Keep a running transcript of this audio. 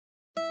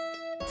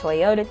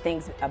Toyota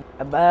thinks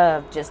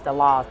above just the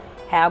law.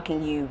 How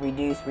can you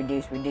reduce?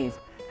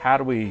 How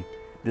do we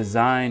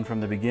design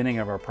from the beginning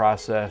of our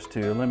process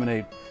to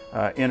eliminate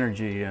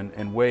energy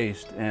and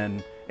waste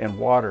and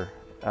water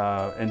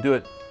and do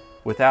it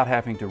without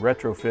having to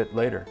retrofit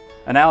later?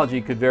 Analogy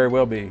could very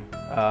well be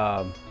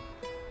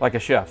like a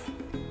chef.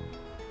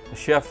 A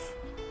chef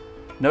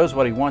knows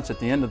what he wants at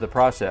the end of the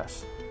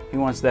process. He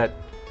wants that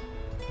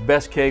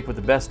best cake with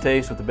the best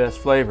taste, with the best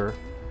flavor,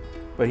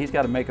 but he's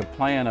got to make a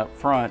plan up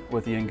front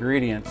with the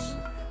ingredients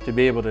to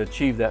be able to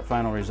achieve that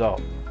final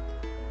result.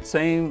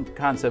 Same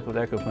concept with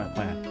EcoPlant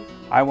plant.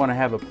 I want to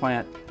have a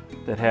plant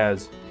that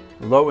has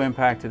low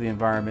impact to the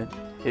environment.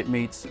 It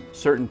meets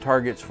certain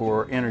targets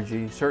for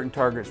energy, certain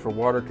targets for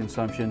water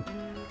consumption.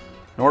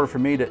 In order for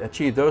me to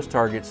achieve those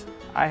targets,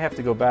 I have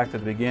to go back to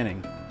the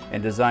beginning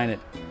and design it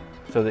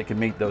so that it can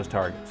meet those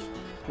targets.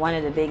 One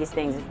of the biggest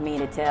things is for me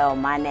to tell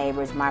my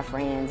neighbors, my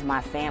friends,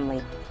 my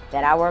family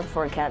that I work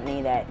for a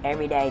company that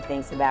every day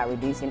thinks about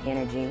reducing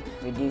energy,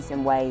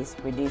 reducing waste,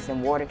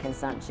 reducing water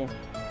consumption,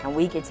 and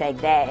we could take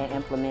that and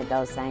implement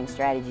those same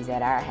strategies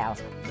at our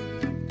house.